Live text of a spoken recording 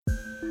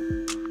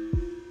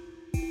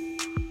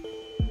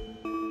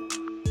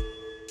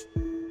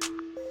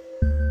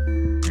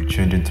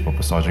tuned into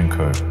Papa Sergeant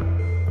Co,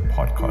 the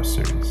podcast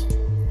series.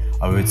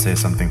 I would say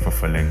something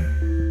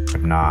fulfilling,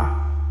 but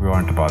nah, we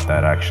aren't about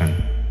that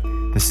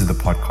action. This is the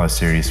podcast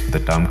series for the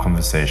dumb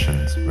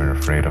conversations we're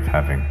afraid of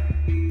having.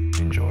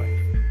 Enjoy.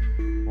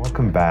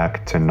 Welcome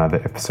back to another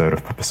episode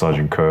of Papa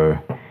Sergeant Co.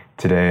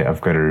 Today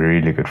I've got a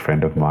really good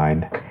friend of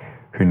mine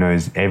who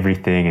knows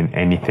everything and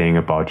anything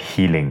about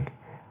healing.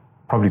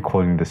 Probably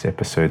calling this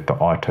episode The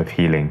Art of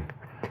Healing.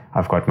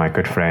 I've got my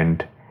good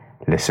friend,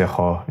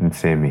 Lesego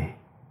Nsemi.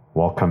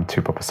 Welcome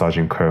to Papa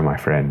Sergeant Co, my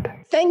friend.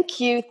 Thank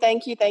you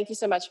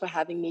so much for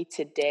having me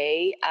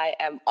today. I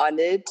am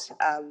honored.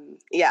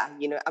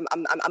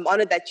 I'm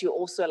honored that you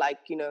also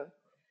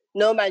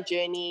know my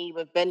journey.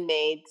 We've been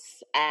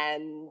mates,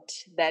 and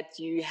that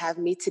you have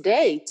me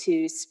today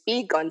to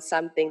speak on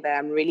something that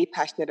I'm really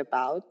passionate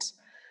about.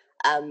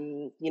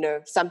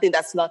 Something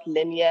that's not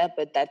linear,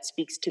 but that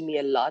speaks to me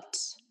a lot.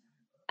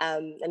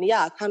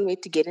 I can't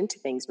wait to get into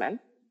things, man.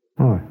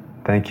 Oh,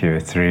 thank you.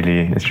 It's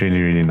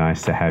really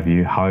nice to have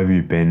you. How have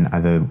you been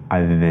other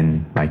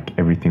than like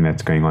everything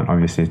that's going on?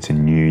 Obviously, it's a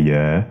new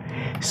year.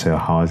 So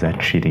how is that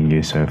treating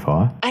you so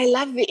far? I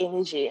love the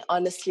energy.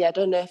 Honestly, I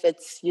don't know if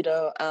it's,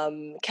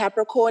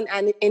 Capricorn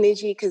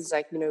energy, because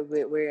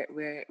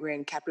we're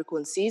in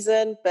Capricorn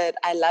season, but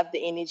I love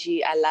the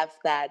energy. I love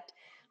that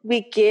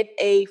we get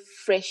a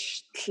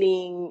fresh,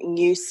 clean,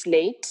 new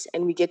slate,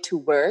 and we get to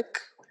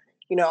work,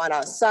 on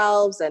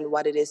ourselves and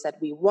what it is that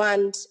we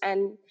want.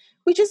 And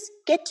we just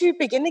get to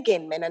begin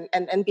again, man,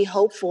 and be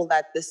hopeful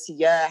that this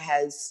year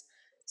has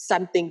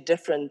something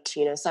different,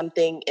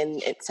 something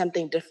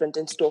different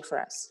in store for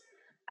us.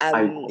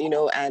 And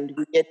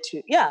we get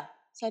to,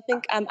 So I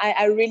think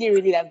I really,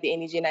 really love the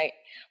energy, and I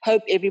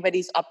hope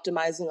everybody's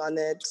optimizing on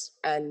it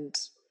and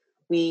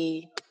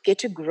we get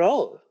to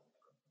grow.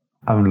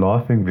 I'm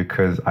laughing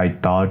because I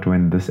doubt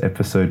when this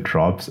episode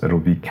drops, it'll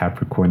be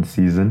Capricorn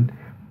season,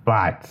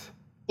 but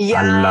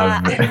I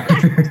love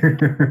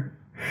it.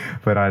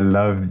 But I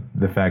love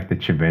the fact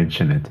that you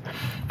mention it.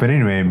 But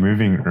anyway,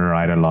 moving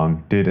right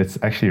along, dude, it's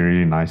actually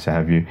really nice to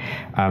have you.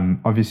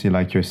 Obviously,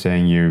 like you're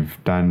saying,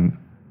 you've done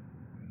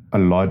a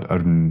lot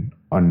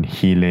on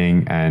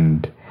healing,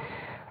 and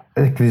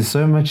there's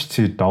so much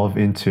to delve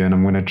into, and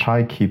I'm going to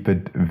try keep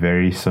it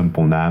very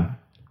simple now.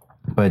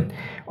 But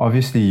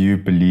obviously, you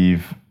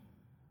believe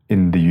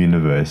in the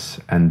universe,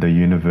 and the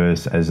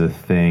universe as a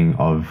thing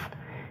of,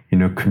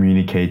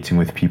 communicating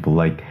with people.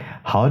 Like,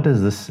 how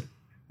does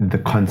the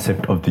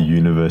concept of the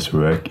universe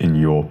work in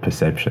your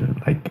perception,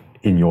 like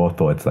in your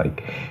thoughts,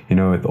 like,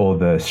 with all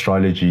the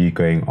astrology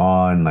going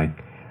on,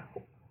 like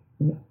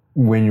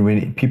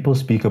when people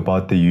speak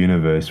about the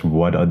universe,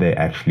 what are they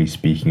actually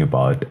speaking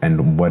about,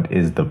 and what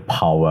is the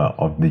power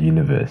of the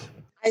universe?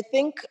 I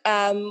think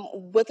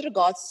with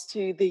regards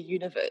to the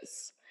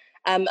universe,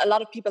 a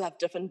lot of people have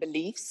different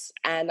beliefs,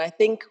 and I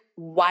think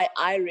why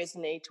I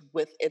resonate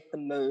with it the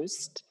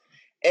most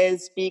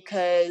is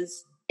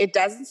because it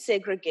doesn't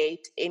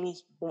segregate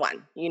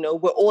anyone.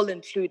 We're all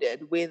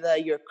included, whether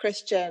you're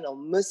Christian or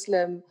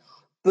Muslim,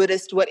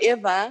 Buddhist,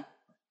 whatever,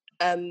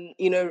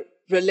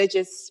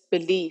 religious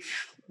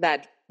belief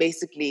that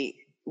basically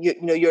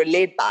you're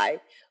led by.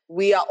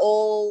 We are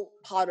all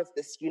part of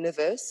this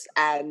universe,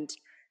 and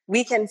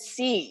we can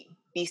see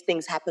these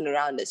things happen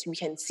around us. We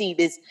can see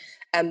this.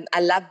 I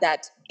love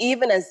that.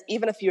 Even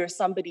if you're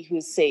somebody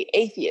who's, say,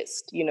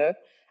 atheist,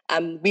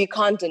 we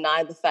can't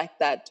deny the fact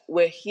that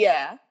we're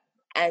here.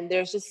 And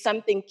there's just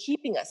something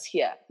keeping us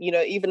here,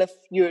 even if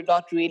you're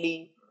not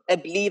really a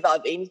believer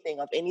of anything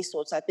of any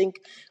sort. So I think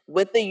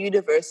with the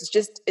universe,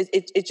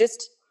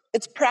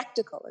 it's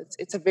practical.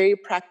 It's a very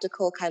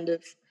practical kind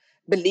of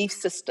belief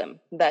system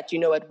that,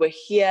 what, we're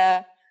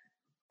here.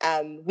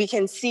 We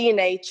can see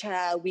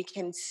nature. We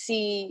can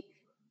see,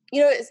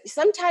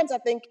 sometimes I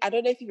think, I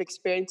don't know if you've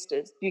experienced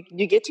it.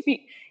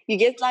 You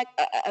get like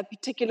a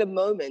particular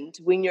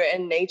moment when you're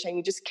in nature and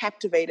you're just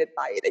captivated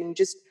by it, and you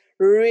just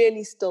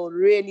really still,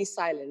 really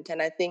silent.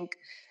 And I think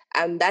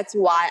that's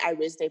why I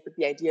resonate with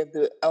the idea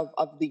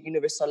of the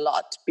universe a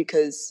lot,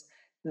 because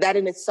that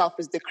in itself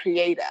is the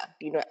creator,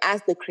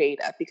 as the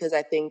creator, because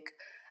I think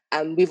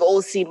we've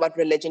all seen what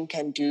religion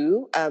can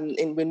do. And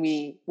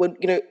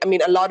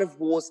a lot of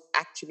wars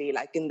actually,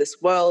 like in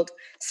this world,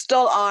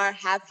 still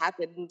have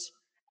happened.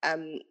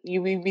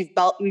 We've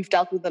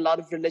dealt with a lot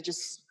of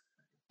religious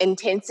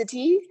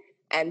intensity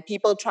and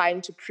people trying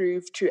to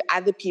prove to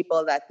other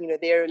people that,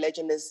 their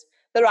religion is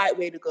the right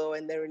way to go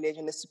and their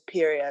religion is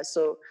superior.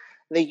 So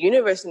the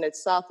universe in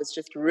itself is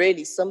just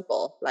really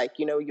simple. Like,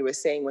 you were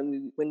saying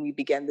when we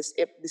began this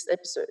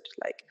episode,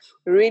 like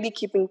really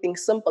keeping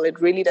things simple. It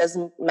really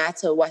doesn't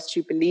matter what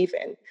you believe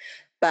in,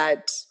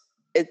 but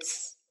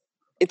it's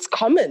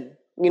common.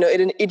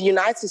 It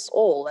unites us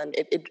all, and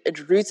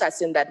it roots us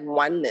in that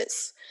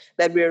oneness,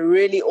 that we're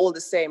really all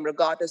the same,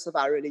 regardless of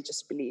our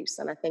religious beliefs.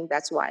 And I think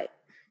that's why,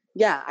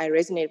 I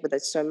resonate with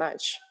it so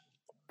much.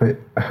 But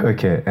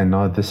okay, and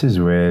now this is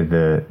where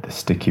the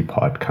sticky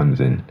part comes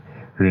in.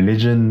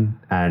 Religion,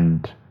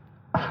 and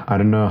I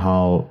don't know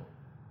how,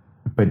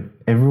 but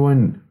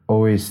everyone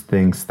always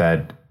thinks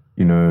that,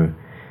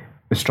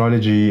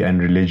 astrology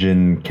and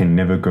religion can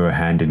never go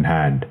hand in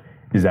hand.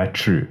 Is that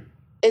true?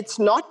 It's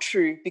not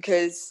true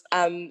because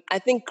I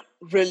think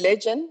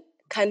religion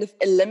kind of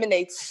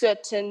eliminates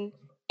certain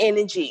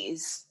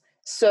energies,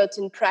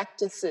 certain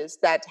practices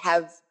that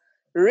have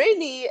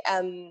really,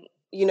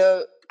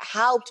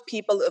 helped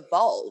people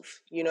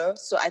evolve.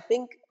 So I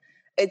think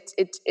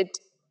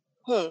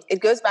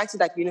it goes back to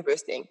that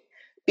universe thing,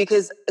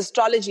 because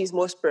astrology is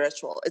more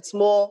spiritual. It's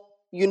more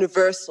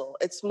universal.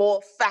 It's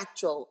more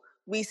factual.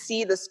 We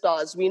see the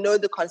stars. We know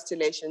the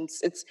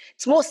constellations. It's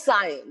more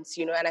science,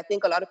 And I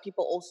think a lot of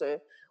people also,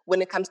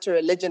 when it comes to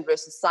religion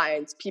versus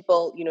science,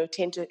 people,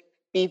 tend to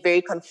be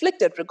very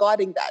conflicted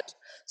regarding that.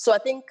 So I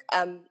think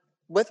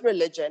with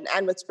religion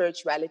and with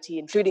spirituality,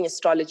 including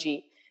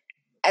astrology,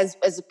 as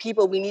a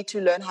people, we need to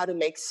learn how to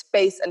make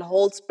space and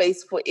hold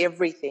space for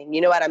everything.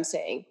 You know what I'm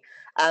saying?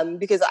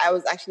 Because I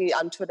was actually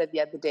on Twitter the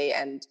other day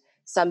and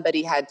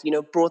somebody had,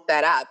 brought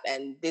that up.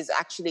 And there's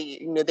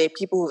actually, there are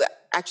people who've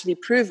actually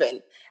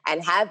proven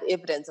and have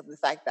evidence of the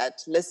fact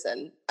that,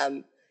 listen,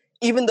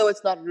 even though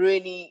it's not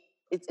really,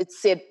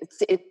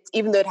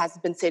 even though it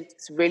hasn't been said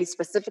really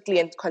specifically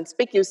and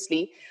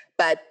conspicuously,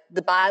 but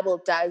the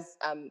Bible does,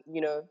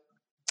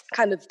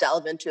 kind of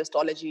delve into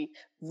astrology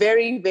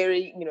very,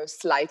 very,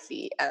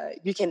 slightly.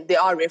 There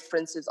are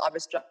references of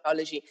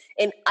astrology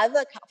in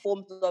other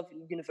forms of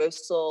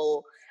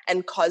universal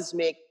and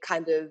cosmic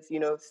kind of,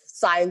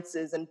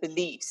 sciences and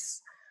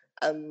beliefs.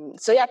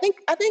 So yeah,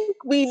 I think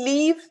we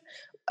leave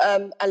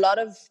a lot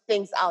of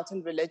things out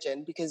in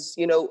religion because,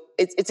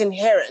 it's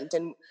inherent,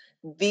 and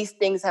these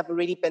things have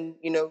already been,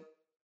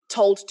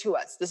 told to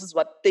us. This is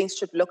what things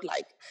should look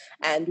like.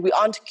 And we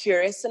aren't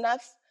curious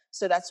enough.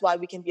 So that's why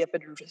we can be a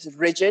bit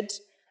rigid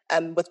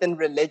within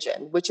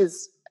religion, which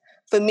is,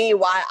 for me,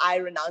 why I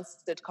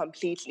renounced it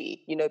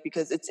completely,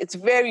 because it's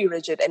very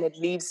rigid and it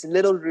leaves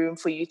little room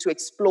for you to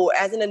explore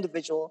as an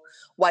individual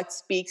what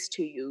speaks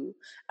to you.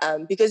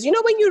 Because,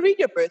 when you read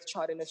your birth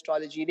chart in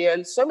astrology, there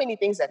are so many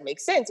things that make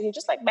sense. And you're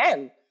just like,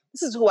 man,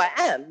 this is who I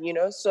am,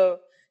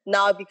 So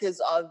now,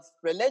 because of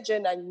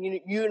religion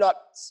and you're not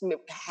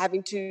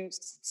having to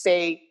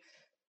say,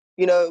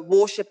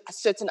 worship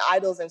certain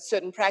idols and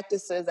certain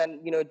practices and,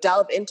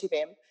 delve into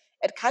them,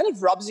 it kind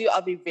of robs you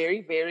of a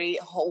very, very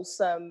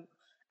wholesome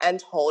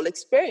and whole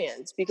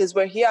experience, because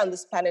we're here on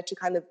this planet to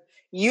kind of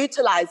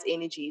utilize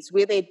energies,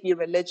 whether it be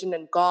religion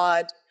and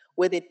God,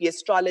 whether it be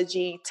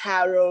astrology,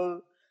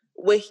 tarot.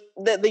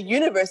 The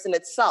universe in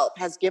itself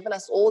has given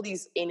us all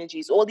these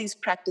energies, all these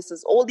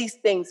practices, all these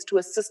things to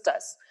assist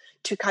us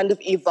to kind of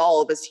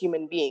evolve as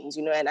human beings,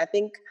 and I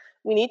think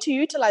we need to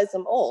utilize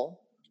them all.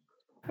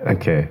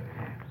 Okay.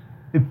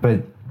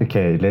 But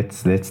okay,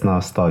 let's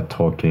now start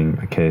talking.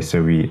 Okay,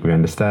 so we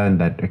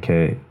understand that,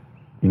 okay,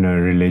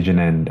 religion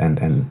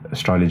and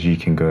astrology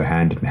can go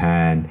hand in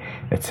hand,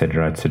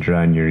 etc.,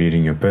 etc. And you're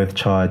reading your birth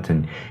chart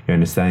and you're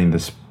understanding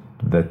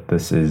that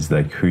this is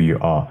like who you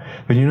are.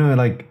 But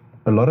like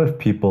a lot of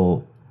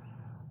people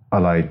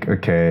are like,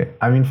 okay,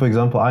 I mean, for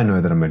example, I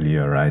know that I'm a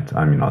Leo, right?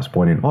 I mean, I was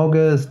born in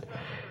August.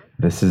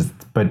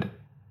 But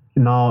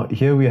now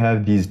here we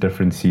have these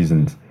different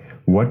seasons.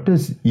 What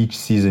does each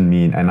season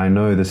mean? And I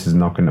know this is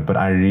not but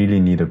I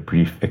really need a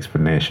brief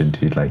explanation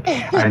to it. Like,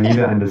 I need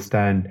to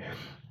understand,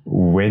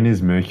 when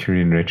is Mercury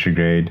in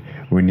retrograde?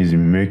 When is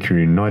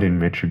Mercury not in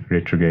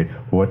retrograde?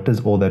 What does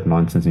all that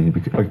nonsense mean?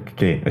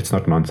 Okay, it's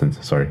not nonsense,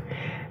 sorry.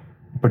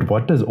 But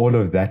what does all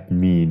of that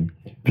mean?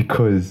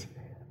 Because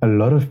a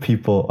lot of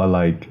people are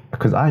like,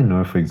 because I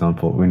know, for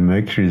example, when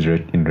Mercury is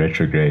in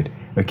retrograde,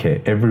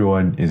 okay,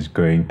 everyone is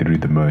going through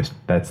the most.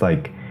 That's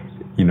like,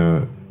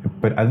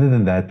 but other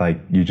than that, like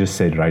you just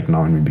said right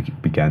now when we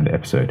began the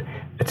episode,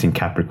 it's in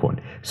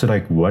Capricorn. So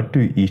like, what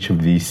do each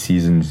of these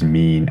seasons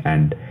mean,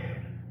 and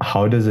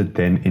how does it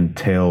then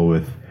entail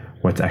with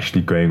what's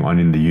actually going on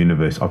in the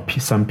universe? Are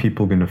some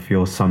people going to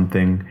feel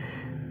something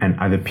and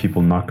other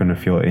people not going to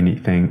feel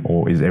anything,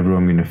 or is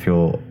everyone going to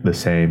feel the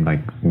same?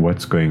 Like,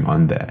 what's going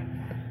on there?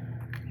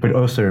 But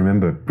also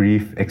remember,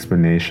 brief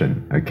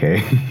explanation,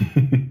 okay?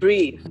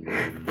 Brief.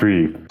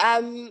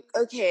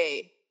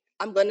 Okay.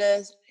 I'm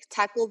gonna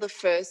tackle the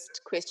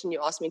first question you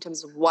asked me in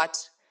terms of what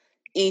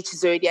each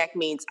zodiac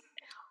means.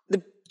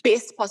 The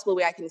best possible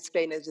way I can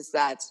explain it is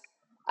that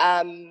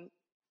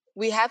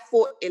we have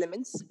 4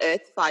 elements: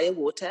 earth, fire,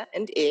 water,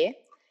 and air.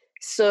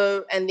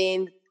 So, and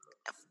then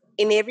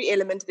in every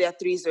element, there are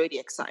 3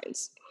 zodiac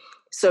signs.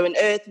 So in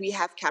earth, we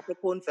have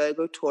Capricorn,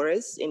 Virgo,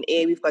 Taurus. In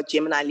air, we've got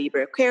Gemini,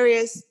 Libra,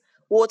 Aquarius.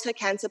 Water,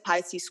 Cancer,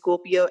 Pisces,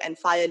 Scorpio, and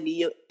fire,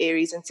 Leo,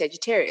 Aries, and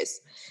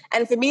Sagittarius.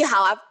 And for me,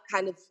 how I've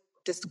kind of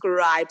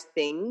described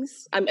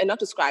things, and not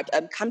described,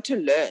 come to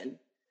learn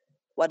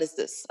what is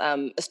this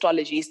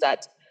astrology, is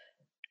that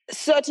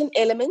certain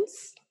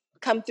elements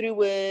come through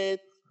with,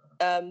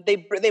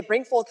 they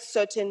bring forth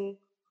certain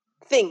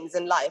things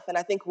in life. And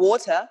I think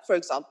water, for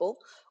example,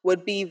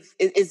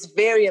 is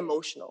very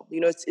emotional.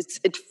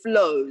 It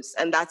flows,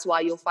 and that's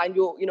why you'll find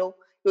your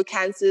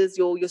Cancers,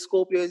 your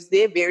Scorpios,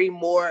 they're very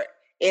more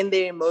in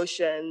their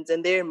emotions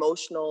and they're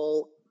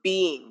emotional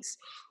beings.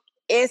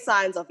 Air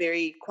signs are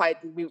very quiet.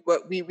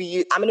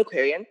 I'm an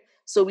Aquarian,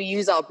 So we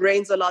use our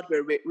brains a lot.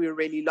 We're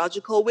really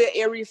logical. We're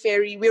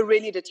airy-fairy. We're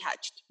really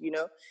detached, you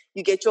know.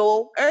 You get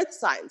your earth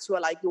signs who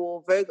are like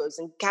your Virgos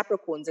and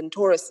Capricorns and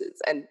Tauruses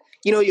and,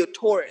 you know, your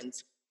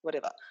Taurans,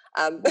 whatever.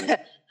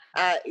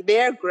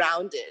 They're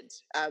grounded.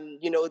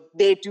 You know,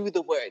 they do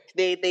the work.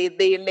 They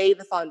lay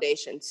the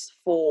foundations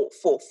for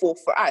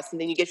us.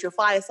 And then you get your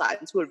fire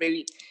signs who are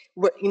very,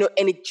 you know,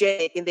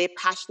 energetic and they're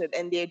passionate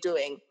and they're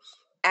doing.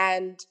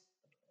 And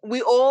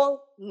we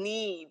all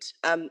need,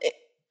 and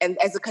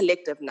as a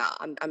collective now,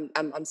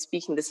 I'm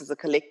speaking this as a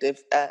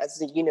collective,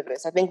 as a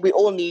universe. I think we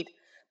all need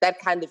that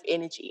kind of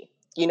energy.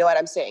 You know what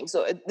I'm saying?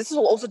 So this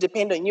will also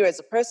depend on you as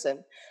a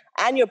person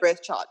and your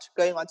birth chart.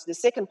 Going on to the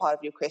second part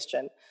of your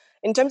question,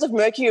 in terms of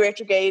Mercury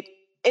retrograde,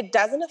 it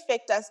doesn't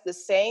affect us the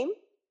same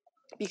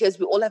because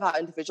we all have our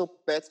individual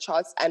birth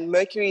charts, and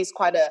Mercury is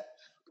quite a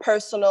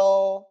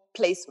personal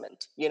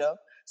placement, you know.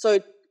 So,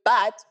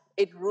 but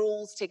it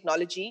rules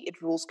technology,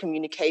 it rules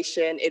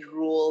communication, it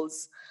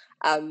rules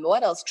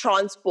what else?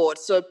 Transport.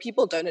 So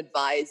people don't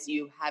advise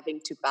you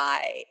having to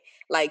buy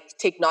like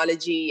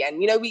technology,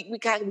 and you know we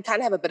kind of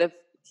have a bit of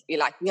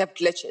like we have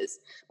glitches,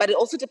 but it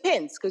also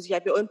depends because you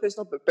have your own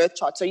personal birth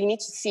chart. So you need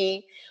to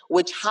see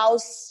which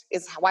house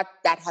is what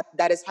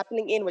that is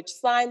happening in, which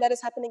sign that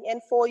is happening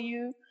in for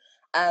you.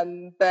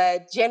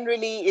 But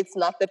generally, it's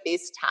not the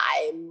best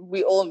time.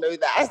 We all know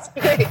that.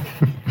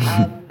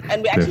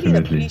 And we're actually in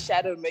a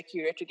pre-shadow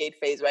Mercury retrograde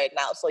phase right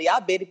now. So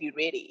y'all better be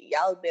ready.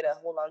 Y'all better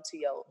hold on to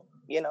your,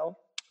 you know,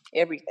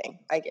 everything,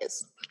 I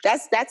guess.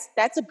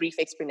 That's a brief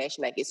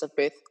explanation, I guess, of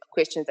both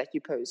questions that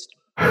you posed.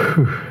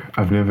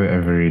 I've never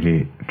ever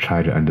really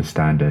tried to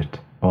understand it.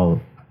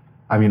 Well,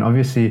 I mean,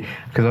 obviously,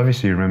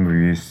 because you remember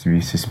we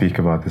used to speak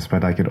about this,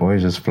 but like it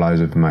always just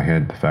flies over my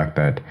head, the fact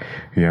that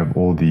you have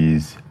all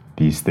these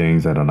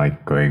things that are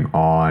like going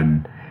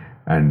on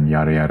and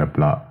yada yada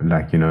blah,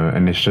 like, you know,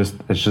 and it's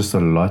just a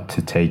lot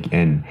to take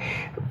in.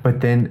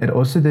 But then it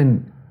also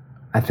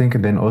I think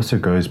it then also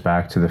goes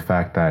back to the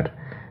fact that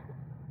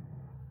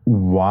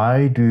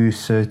why do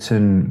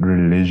certain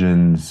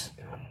religions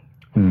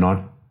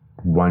not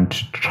want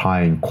to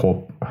try and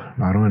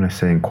I don't want to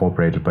say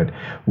incorporate it, but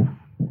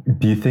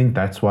do you think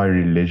that's why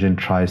religion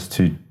tries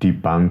to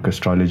debunk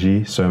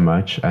astrology so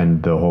much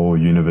and the whole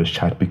universe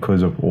chat,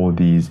 because of all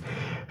these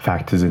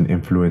factors and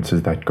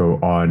influences that go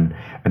on,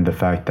 and the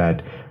fact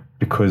that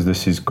because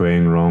this is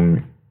going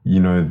wrong,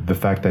 you know, the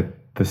fact that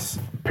this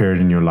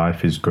period in your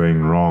life is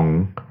going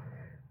wrong,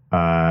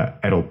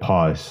 it'll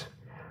pass.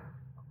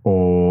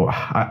 Or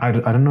I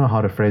don't know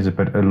how to phrase it,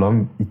 but do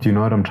you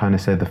know what I'm trying to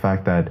say? The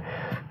fact that,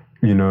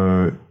 you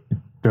know,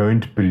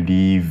 don't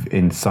believe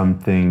in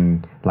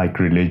something like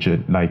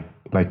religion,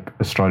 like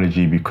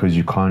astrology, because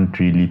you can't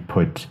really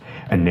put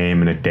a name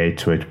and a date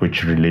to it,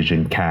 which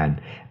religion can.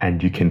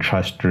 And you can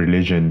trust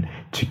religion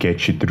to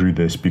get you through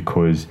this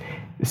because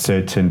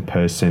certain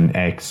person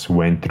X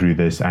went through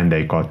this and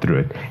they got through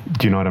it.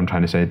 Do you know what I'm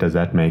trying to say? Does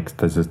that make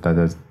sense?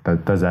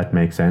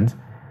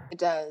 It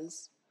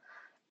does.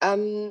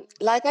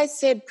 Like I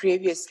said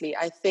previously,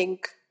 I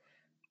think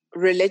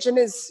religion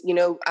is, you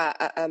know,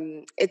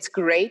 it's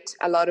great.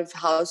 A lot of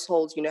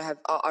households, you know,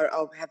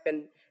 have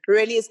been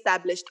really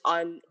established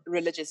on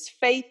religious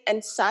faith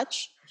and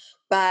such.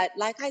 But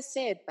like I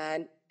said,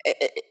 man,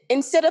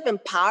 instead of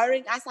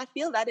empowering us, I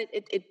feel that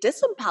it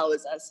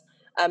disempowers us,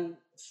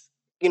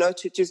 you know,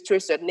 to a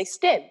certain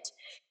extent,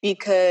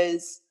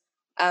 because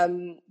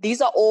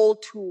these are all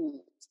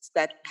tools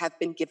that have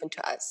been given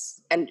to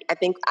us. And I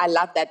think I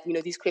love that, you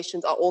know, these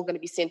questions are all going to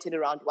be centered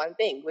around one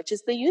thing, which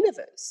is the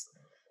universe.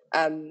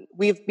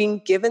 We've been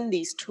given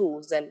these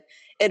tools, and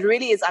it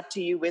really is up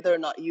to you whether or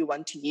not you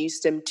want to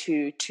use them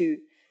to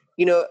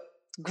you know,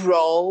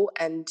 grow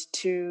and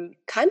to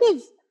kind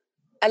of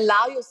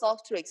allow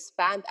yourself to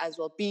expand as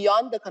well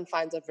beyond the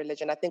confines of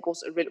religion. I think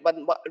also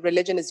what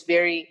religion is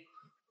very,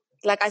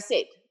 like I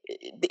said,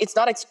 it's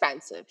not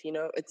expansive, you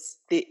know,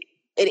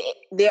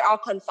 there are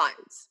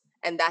confines,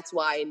 and that's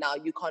why now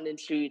you can't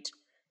include,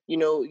 you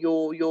know,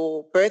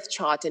 your birth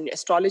chart and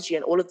astrology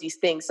and all of these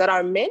things that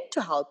are meant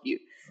to help you.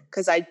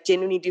 Because I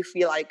genuinely do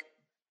feel like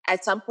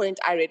at some point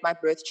I read my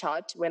birth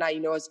chart when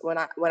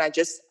I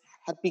just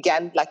had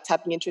began like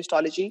tapping into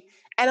astrology,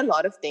 and a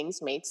lot of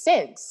things made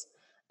sense.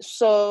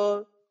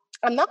 So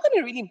I'm not going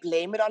to really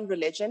blame it on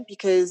religion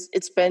because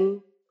it's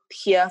been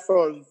here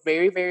for a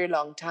very, very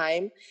long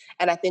time.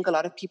 And I think a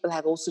lot of people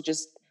have also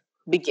just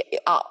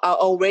are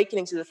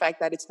awakening to the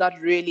fact that it's not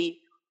really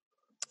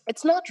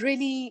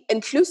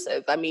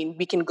inclusive. I mean,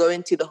 we can go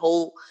into the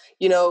whole,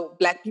 you know,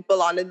 Black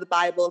people aren't in the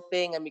Bible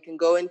thing, and we can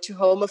go into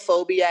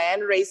homophobia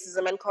and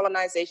racism and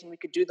colonization. We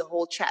could do the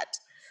whole chat.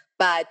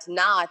 But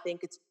now I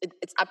think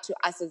it's up to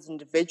us as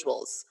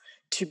individuals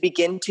to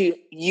begin to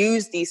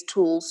use these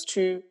tools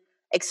to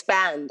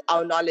expand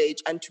our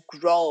knowledge and to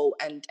grow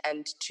and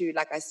to,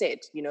 like I said,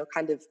 you know,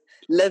 kind of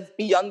live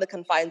beyond the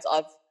confines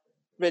of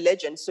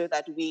religion so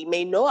that we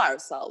may know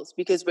ourselves,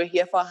 because we're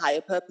here for a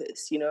higher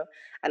purpose, you know.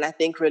 And I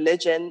think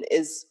religion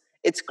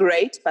it's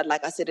great, but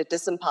like I said, it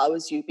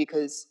disempowers you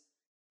because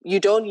you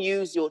don't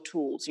use your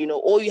tools.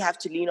 All you have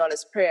to lean on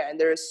is prayer. And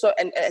there is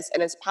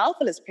as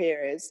powerful as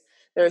prayer is,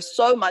 there is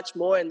so much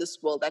more in this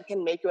world that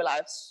can make your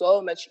life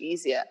so much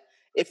easier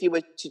if you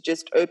were to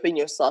just open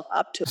yourself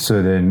up to.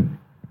 So then,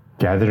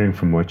 gathering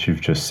from what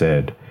you've just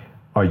said,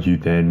 are you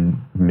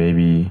then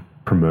maybe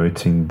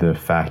promoting the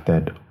fact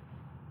that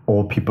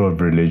all people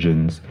of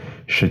religions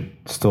should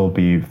still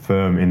be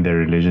firm in their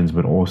religions,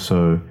 but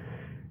also,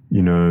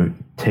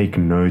 take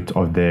note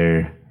of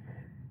their,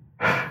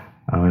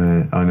 I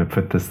want to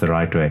put this the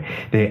right way,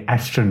 their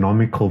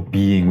astronomical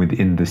being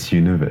within this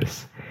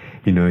universe?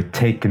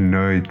 Take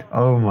note.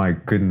 Oh my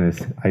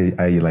goodness, I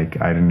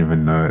didn't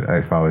even know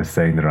if I was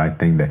saying the right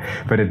thing there,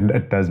 but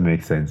it does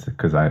make sense,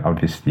 because I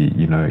obviously,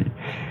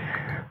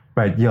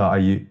 but yeah,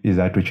 is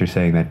that what you're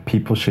saying, that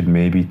people should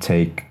maybe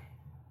take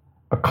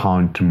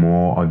account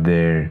more of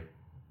their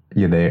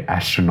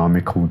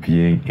astronomical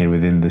being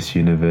within this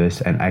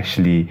universe, and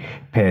actually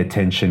pay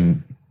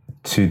attention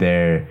to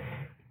their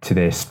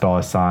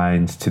star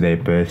signs, to their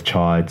birth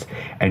charts,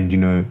 and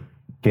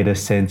get a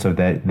sense of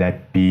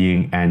that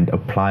being, and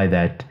apply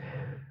that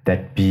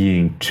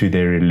being to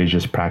their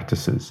religious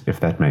practices,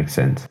 if that makes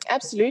sense?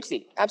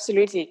 Absolutely.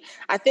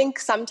 I think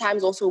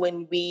sometimes also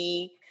when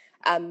we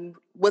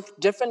with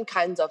different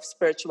kinds of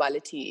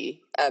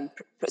spirituality,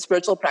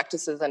 spiritual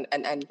practices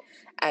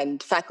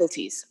and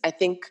faculties, I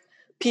think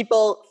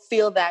people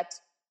feel that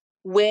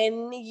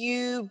when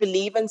you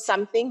believe in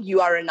something, you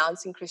are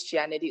renouncing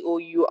Christianity, or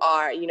you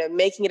are,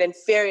 making it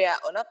inferior,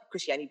 or not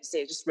Christianity to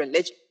say, just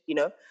religion.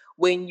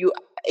 When you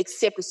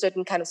accept a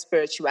certain kind of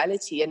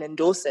spirituality and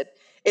endorse it,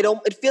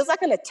 it feels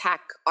like an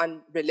attack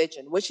on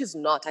religion, which is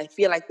not. I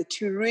feel like the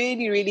two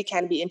really, really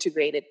can be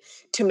integrated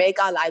to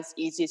make our lives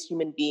easy as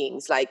human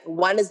beings. Like,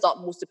 one is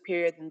not more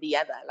superior than the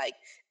other. Like,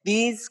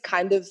 these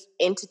kind of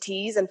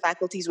entities and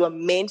faculties were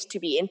meant to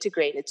be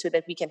integrated so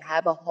that we can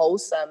have a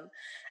wholesome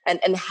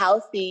and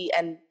healthy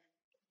and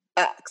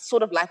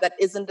sort of life that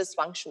isn't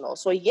dysfunctional.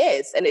 So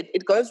yes, and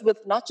it goes with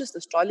not just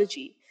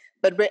astrology,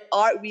 but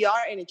we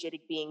are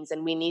energetic beings,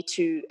 and we need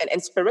to,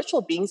 and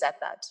spiritual beings at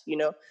that.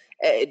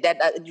 That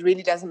it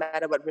really doesn't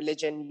matter what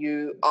religion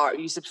you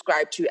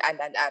subscribe to,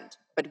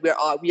 but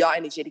we are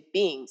energetic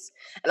beings.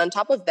 And on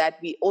top of that,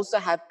 we also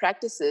have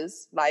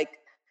practices like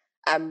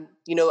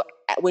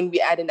when we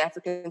add in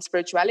African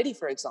spirituality,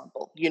 for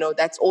example,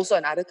 that's also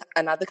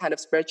another kind of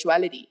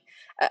spirituality,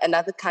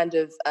 another kind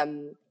of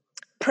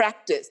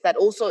practice that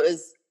also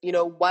is,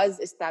 was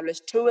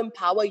established to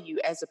empower you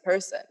as a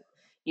person,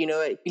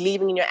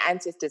 believing in your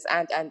ancestors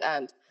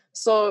and.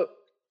 So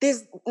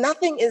there's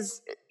nothing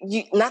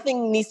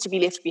needs to be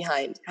left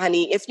behind,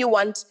 honey. If you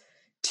want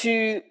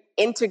to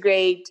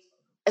integrate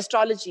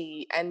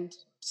astrology and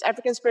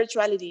African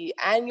spirituality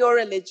and your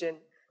religion,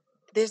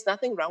 there's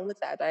nothing wrong with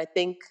that. I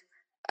think,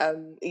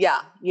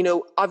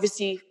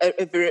 obviously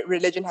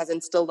religion has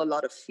instilled a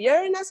lot of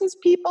fear in us as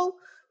people.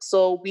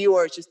 So we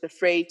were just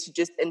afraid to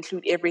just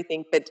include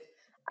everything. But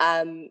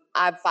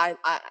I find,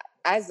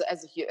 as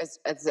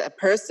a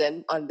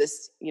person on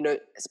this,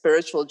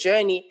 spiritual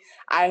journey,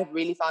 I have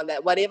really found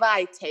that whatever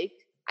I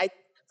take,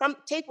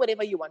 take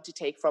whatever you want to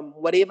take from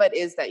whatever it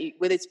is that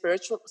whether it's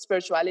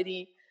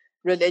spirituality,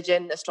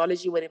 religion,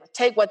 astrology, whatever.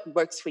 Take what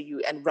works for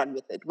you and run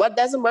with it. What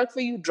doesn't work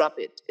for you, drop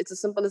it. It's as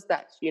simple as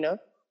that,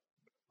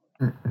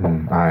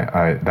 Mm-hmm.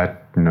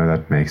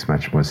 That makes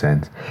much more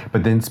sense.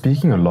 But then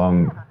speaking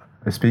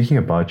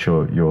about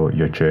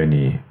your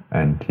journey,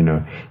 and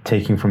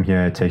taking from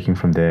here, taking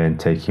from there, and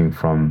taking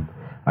from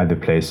other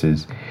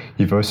places,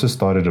 you've also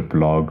started a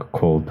blog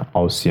called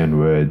Alcian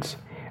Words,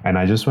 and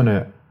I just want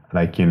to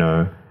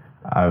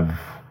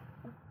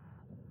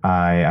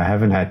I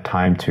haven't had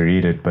time to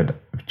read it, but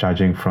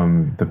judging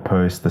from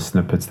the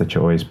snippets that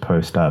you always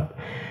post up,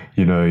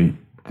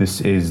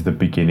 this is the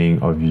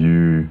beginning of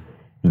you,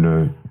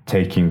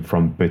 taking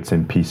from bits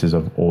and pieces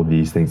of all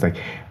these things. Like,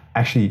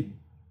 actually,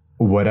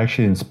 what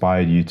actually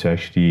inspired you to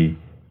actually,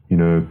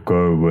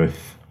 go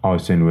with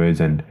Alcian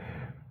Words, and,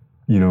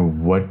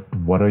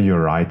 what are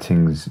your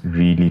writings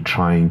really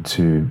trying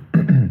to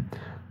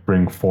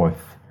bring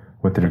forth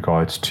with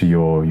regards to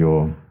your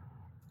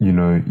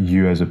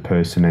you as a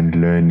person, and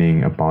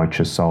learning about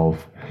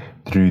yourself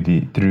through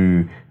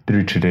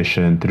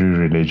tradition, through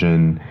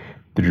religion,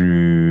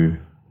 through,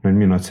 let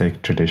me not say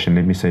tradition,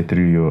 let me say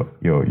through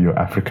your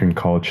African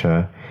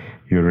culture,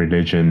 your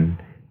religion,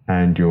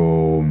 and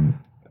your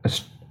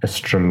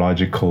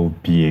astrological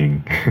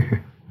being?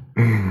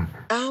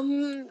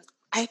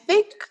 I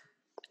think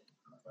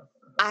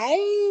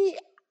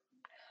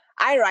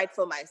I write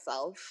for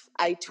myself.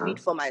 I tweet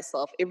for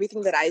myself.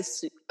 Everything that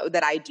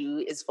I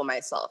do is for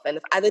myself. And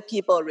if other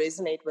people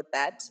resonate with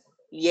that,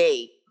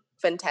 yay,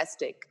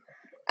 fantastic.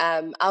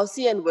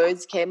 Alcian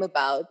Words came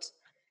about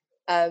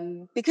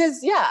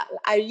because,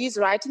 I use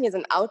writing as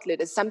an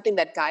outlet, as something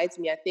that guides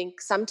me. I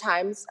think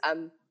sometimes,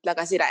 like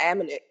I said, I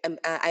am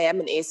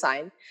an air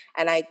sign,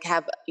 and I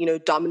have,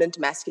 dominant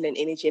masculine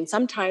energy. And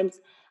sometimes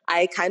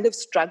I kind of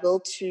struggle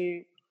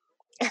to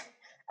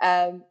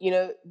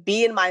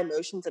be in my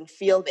emotions and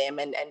feel them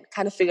and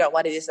kind of figure out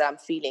what it is that I'm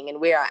feeling and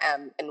where I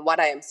am and what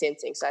I am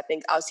sensing. So I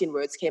think Unseen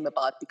Words came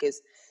about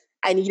because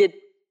I needed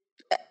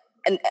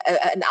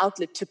an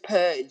outlet to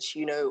purge,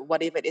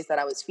 whatever it is that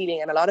I was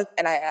feeling. And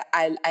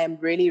I am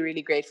really,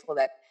 really grateful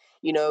that,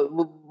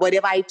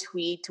 whatever I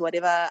tweet,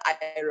 whatever I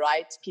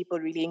write, people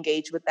really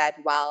engage with that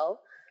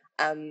well.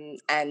 And,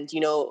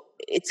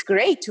 it's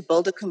great to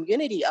build a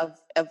community of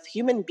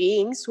human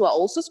beings who are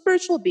also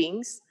spiritual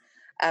beings,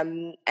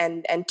 and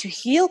to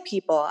heal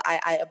people.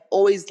 I have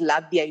always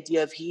loved the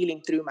idea of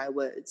healing through my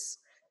words,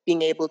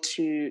 being able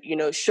to,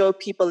 show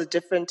people a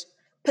different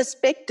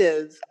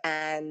perspective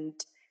and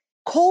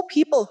call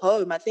people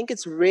home. I think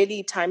it's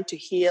really time to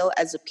heal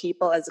as a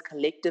people, as a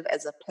collective,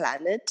 as a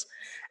planet.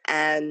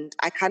 And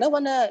I kind of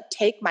want to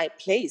take my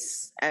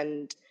place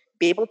and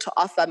be able to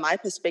offer my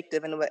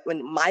perspective and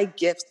when my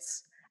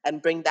gifts and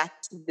bring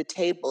that to the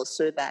table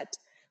so that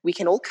we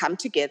can all come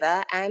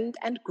together and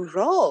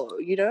grow,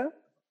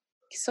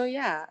 So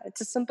yeah,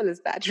 it's as simple as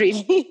that,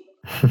 really.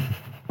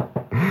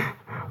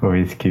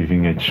 Always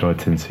keeping it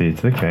short and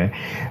sweet. Okay.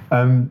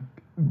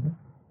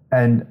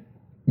 And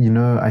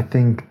I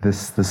think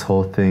this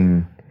whole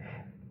thing,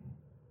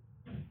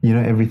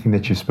 everything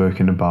that you've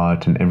spoken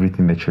about and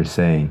everything that you're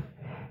saying.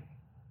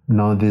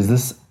 Now there's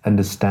this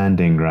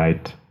understanding,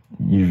 right?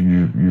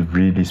 You've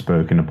really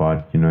spoken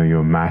about,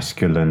 your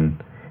masculine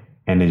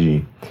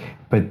energy.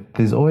 But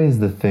there's always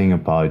the thing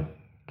about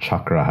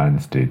chakra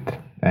hands, dude.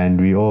 And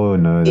we all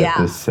know that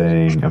this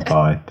saying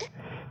about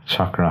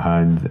chakra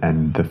hands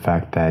and the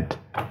fact that,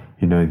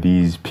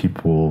 these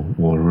people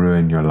will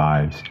ruin your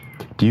lives.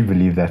 Do you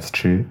believe that's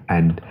true?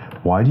 And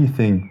why do you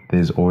think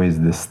there's always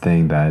this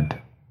thing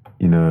that,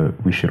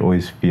 we should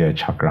always fear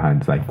chakra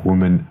hands? Like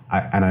women,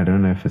 and I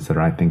don't know if it's the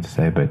right thing to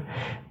say, but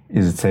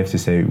is it safe to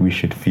say we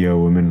should fear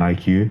women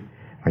like you?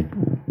 Like,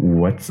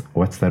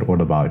 what's that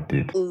all about,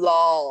 dude?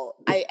 Lol.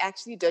 I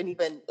actually don't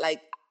even,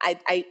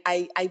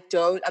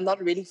 I'm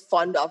not really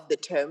fond of the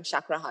term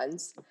chakra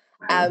hands.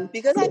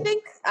 Because I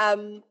think,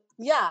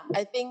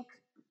 I think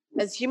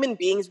as human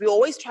beings, we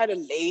always try to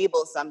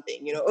label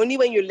something. Only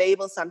when you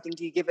label something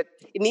do you give it.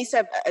 It needs to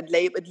have a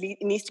label.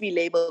 It needs to be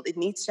labeled. It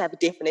needs to have a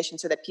definition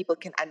so that people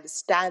can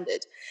understand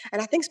it.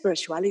 And I think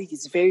spirituality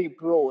is very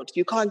broad.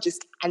 You can't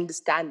just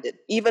understand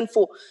it. Even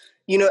for,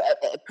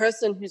 a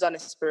person who's on a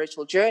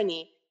spiritual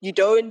journey, you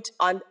don't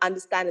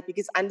understand it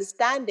because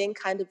understanding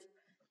kind of.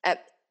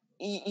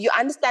 You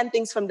understand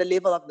things from the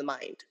level of the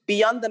mind.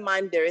 Beyond the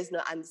mind, there is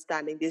no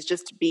understanding. There's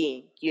just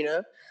being,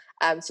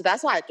 So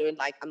that's why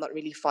I'm not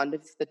really fond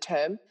of the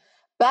term.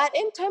 But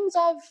in terms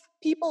of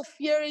people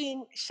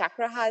fearing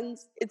chakra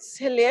hands, it's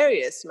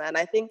hilarious, man.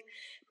 I think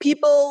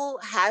people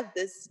have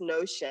this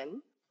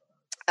notion,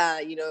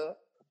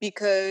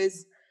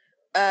 because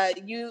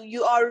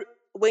you are,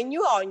 when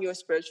you are on your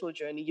spiritual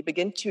journey, you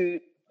begin to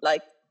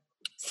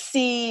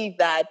see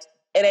that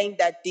it ain't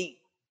that deep.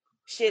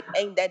 Shit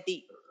ain't that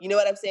deep. You know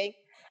what I'm saying?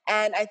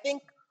 And I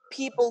think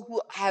people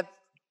who have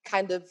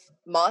kind of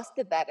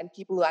mastered that and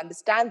people who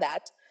understand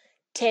that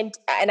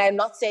and I'm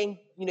not saying,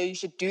 you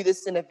should do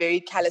this in a very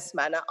callous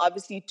manner.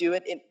 Obviously do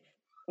it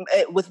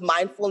with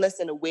mindfulness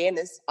and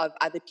awareness of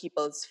other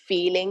people's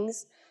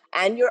feelings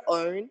and your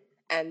own,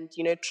 and,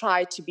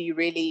 try to be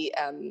really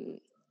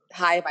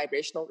high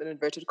vibrational, in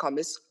inverted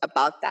commas,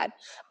 about that.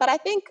 But I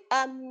think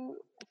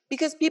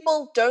because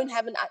people don't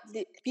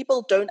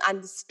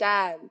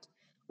understand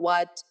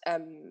what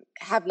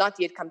have not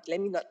yet come to, let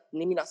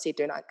me not say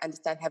don't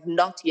understand, have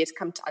not yet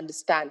come to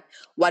understand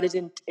what it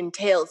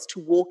entails to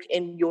walk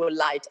in your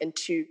light and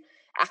to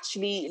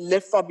actually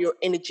live from your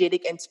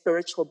energetic and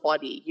spiritual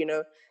body.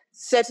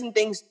 Certain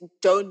things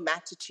don't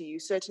matter to you.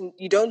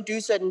 You don't do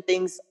certain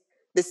things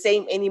the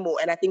same anymore.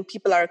 And I think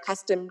people are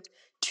accustomed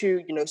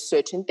to,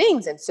 certain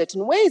things and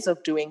certain ways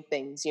of doing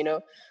things,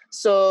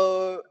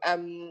 So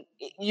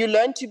you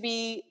learn to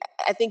be,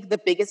 I think the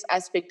biggest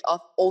aspect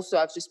of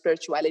just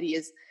spirituality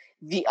is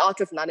the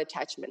art of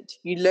non-attachment.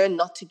 You learn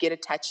not to get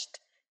attached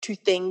to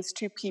things,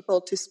 to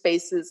people, to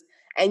spaces,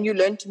 and you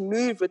learn to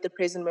move with the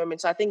present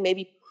moment. So I think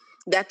maybe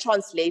that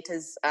translates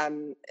as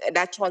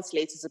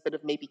a bit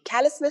of maybe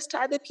callousness to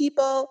other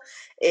people.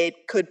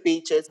 It could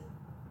be just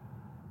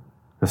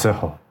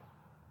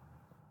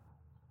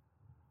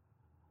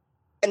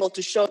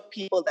to show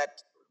people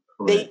that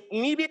you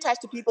need to be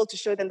attached to people to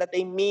show them that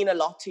they mean a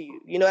lot to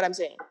you. You know what I'm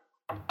saying?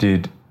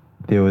 Dude,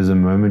 there was a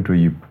moment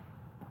where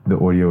the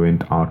audio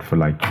went out for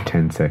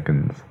 10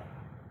 seconds.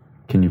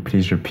 Can you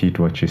please repeat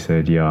what you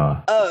said?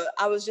 Yeah. Oh,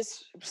 I was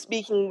just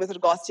speaking with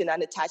regards to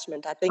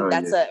non-attachment. I think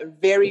that's a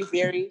very,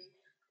 very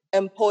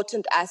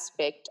important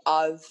aspect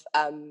of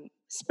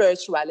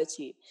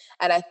spirituality.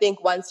 And I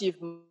think once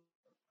you've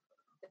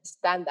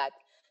understand that,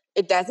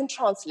 it doesn't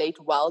translate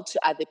well to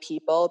other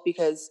people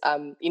because,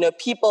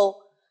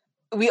 people,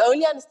 we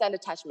only understand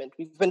attachment.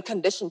 We've been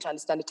conditioned to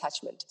understand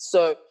attachment.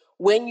 So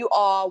when you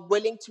are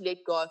willing to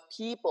let go of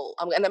people,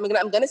 I'm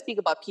going to speak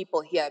about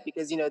people here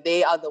because,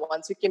 they are the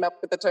ones who came up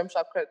with the term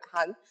chakra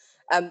hand.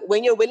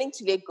 When you're willing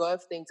to let go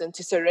of things and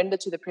to surrender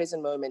to the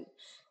present moment,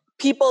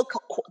 people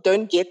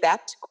don't get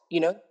that,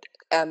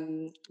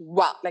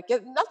 well, like,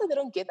 not that they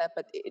don't get that,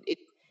 but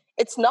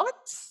it's not,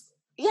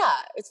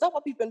 it's not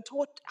what we've been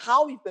taught,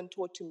 how we've been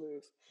taught to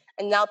move.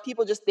 And now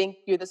people just think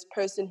you're this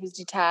person who's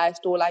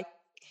detached or like,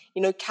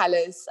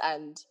 callous,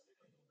 and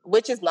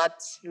which is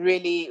not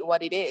really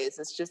what it is.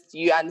 It's just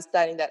you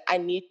understanding that I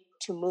need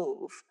to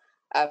move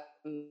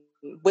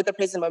with the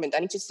present moment. I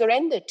need to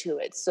surrender to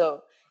it.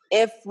 So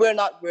if we're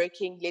not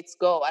working, let's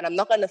go. And I'm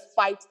not going to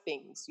fight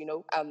things,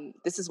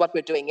 this is what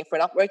we're doing. If we're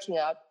not working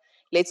out,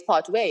 let's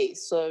part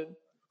ways. So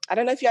I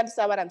don't know if you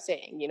understand what I'm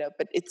saying,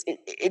 but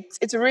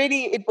it's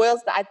really, it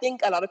boils down. I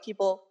think a lot of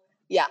people,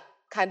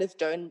 kind of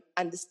don't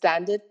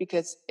understand it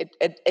because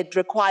it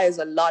requires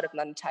a lot of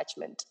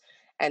non-attachment,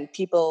 and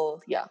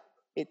people,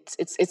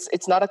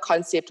 it's not a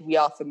concept we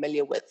are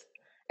familiar with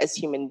as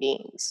human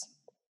beings.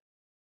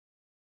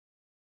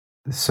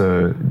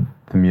 So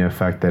the mere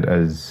fact that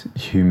as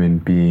human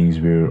beings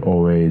we're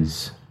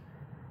always,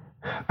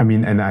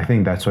 and I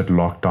think that's what how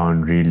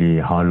lockdown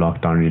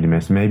really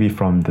messed, maybe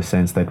from the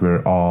sense that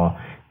we're all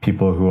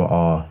people who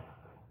are,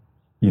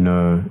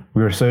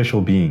 we're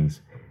social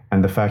beings,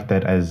 and the fact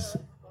that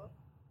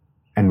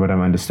and what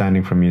I'm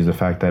understanding from you is the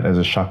fact that as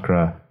a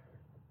chakra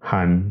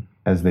Han,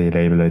 as they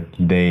label it,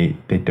 they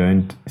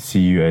don't see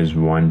you as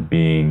one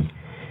being.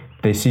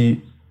 They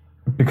see,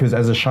 because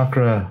as a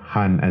chakra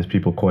Han, as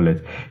people call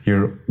it,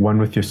 you're one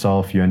with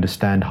yourself. You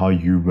understand how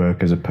you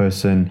work as a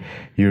person.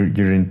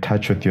 You're in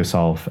touch with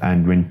yourself,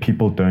 and when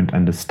people don't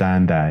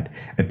understand that,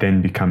 it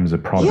then becomes a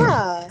problem.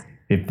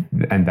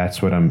 And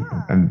that's what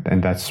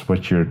and that's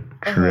what you're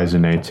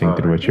resonating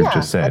through what you've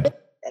just said.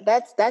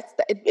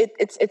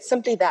 It's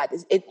simply that.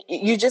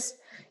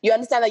 You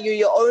understand that you're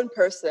your own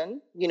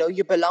person,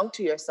 you belong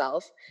to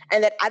yourself,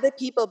 and that other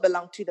people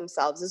belong to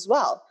themselves as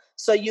well.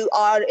 So you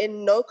are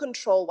in no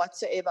control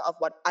whatsoever of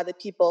what other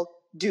people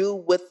do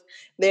with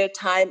their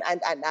time,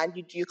 and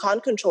you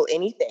can't control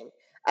anything.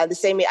 The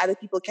same way other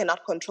people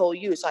cannot control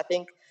you. So I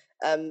think,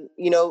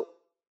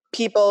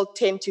 people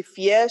tend to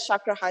fear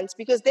chakra hunts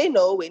because they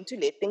know when to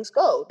let things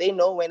go. They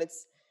know when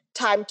it's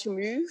time to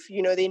move.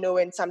 They know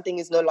when something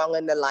is no longer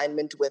in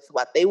alignment with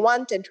what they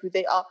want and who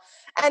they are.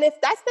 And if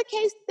that's the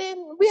case,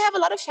 then we have a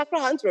lot of chakra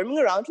hunts roaming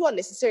around who aren't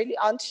necessarily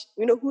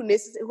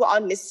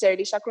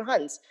chakra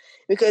hunts,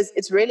 because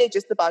it's really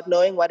just about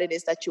knowing what it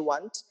is that you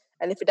want.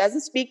 And if it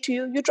doesn't speak to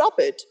you, you drop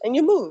it and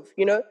you move.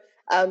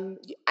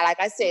 Like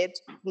I said,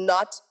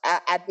 not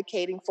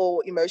advocating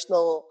for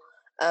emotional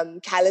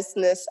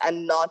callousness,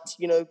 and not,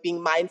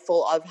 being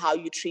mindful of how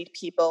you treat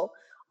people.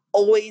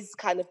 Always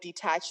kind of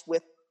detached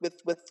with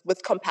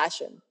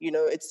compassion,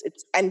 it's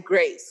and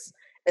grace.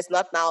 It's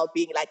not now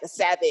being like a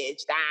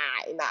savage,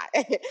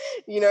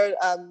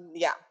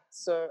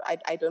 So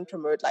I don't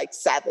promote like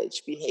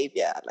savage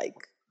behavior. Like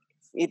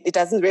it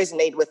doesn't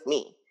resonate with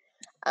me.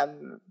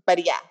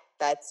 But yeah,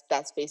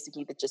 that's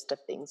basically the gist of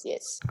things.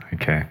 Yes.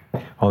 Okay.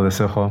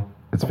 Lesego,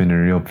 it's been a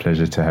real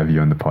pleasure to have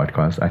you on the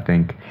podcast. I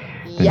think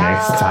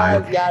next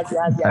time,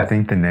 I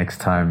think the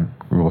next time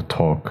we'll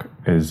talk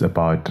is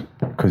about,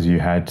 because you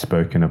had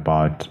spoken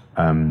about,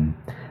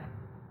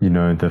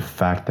 the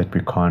fact that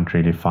we can't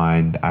really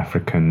find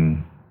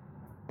African.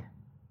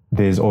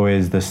 There's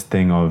always this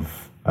thing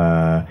of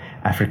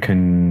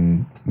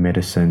African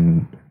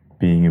medicine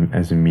being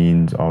as a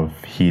means of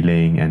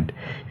healing, and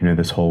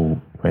this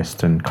whole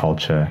Western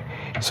culture.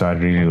 So I'd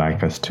really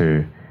like us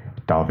to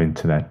delve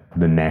into that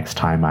the next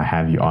time I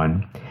have you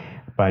on.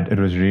 But it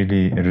was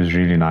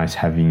really nice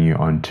having you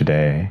on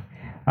today.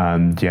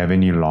 Do you have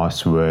any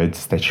last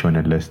words that you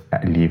want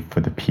to leave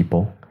for the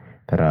people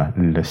that are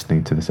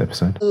listening to this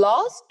episode?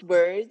 Last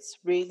words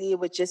really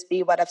would just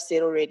be what I've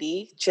said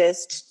already.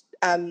 Just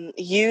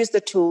use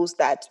the tools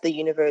that the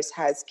universe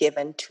has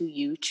given to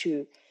you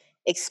to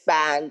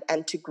expand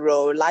and to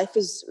grow. Life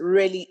is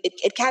really,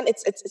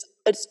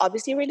 it's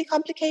obviously really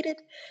complicated,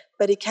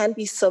 but it can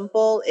be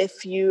simple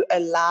if you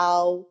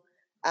allow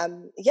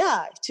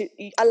to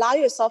allow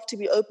yourself to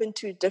be open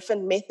to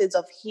different methods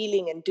of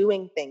healing and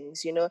doing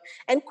things,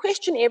 and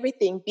question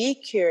everything. Be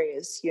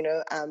curious,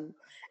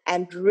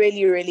 and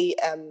really, really,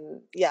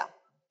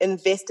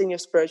 invest in your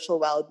spiritual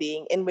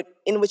well-being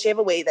in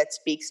whichever way that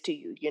speaks to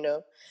you,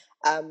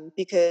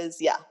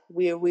 because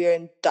we're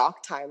in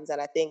dark times, and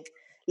I think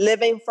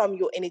living from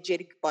your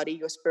energetic body,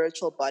 your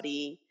spiritual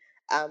body,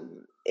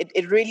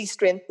 it really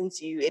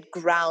strengthens you, it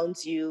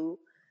grounds you,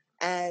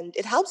 and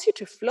it helps you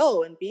to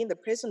flow and be in the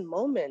present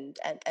moment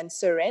and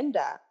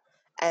surrender.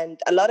 And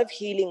a lot of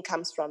healing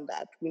comes from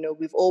that.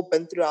 We've all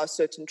been through our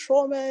certain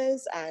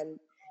traumas, and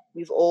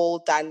we've all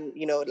done,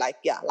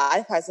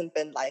 life hasn't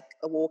been like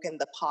a walk in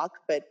the park,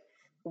 but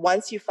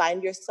once you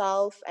find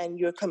yourself and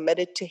you're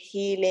committed to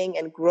healing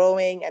and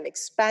growing and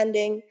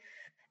expanding,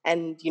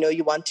 and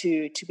you want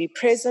to be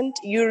present,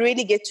 you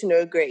really get to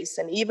know grace.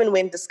 And even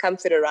when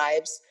discomfort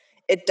arrives,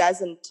 it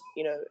doesn't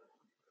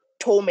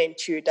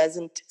torment you,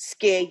 doesn't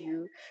scare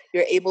you.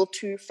 You're able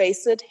to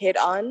face it head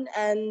on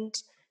and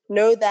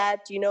know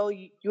that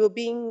you're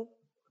being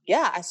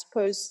I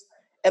suppose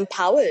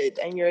empowered,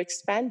 and you're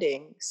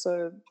expanding.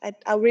 So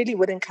I really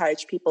would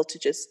encourage people to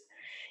just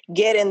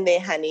Get in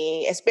there,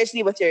 honey,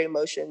 especially with your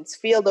emotions.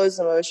 Feel those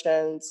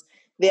emotions.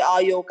 They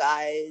are your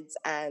guides,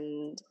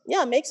 and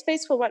make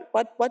space for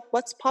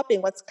what's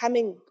popping, what's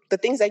coming, the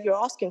things that you're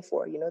asking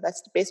for.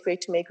 That's the best way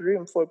to make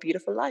room for a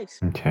beautiful life.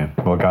 Okay.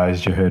 Well,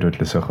 guys, you heard what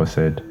Lesego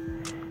said.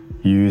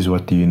 Use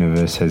what the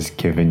universe has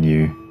given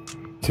you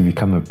to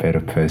become a better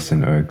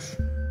person, Ergs.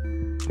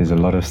 There's a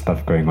lot of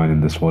stuff going on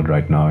in this world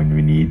right now, and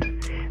we need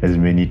as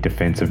many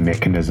defensive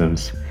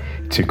mechanisms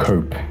to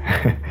cope.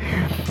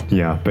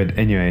 But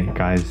anyway,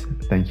 guys,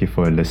 thank you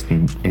for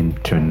listening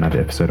into another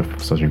episode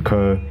of Sergeant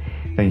Co.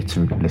 Thank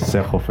you to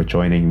Lesego for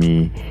joining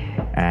me.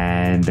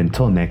 And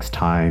until next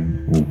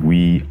time,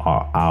 we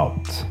are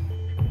out.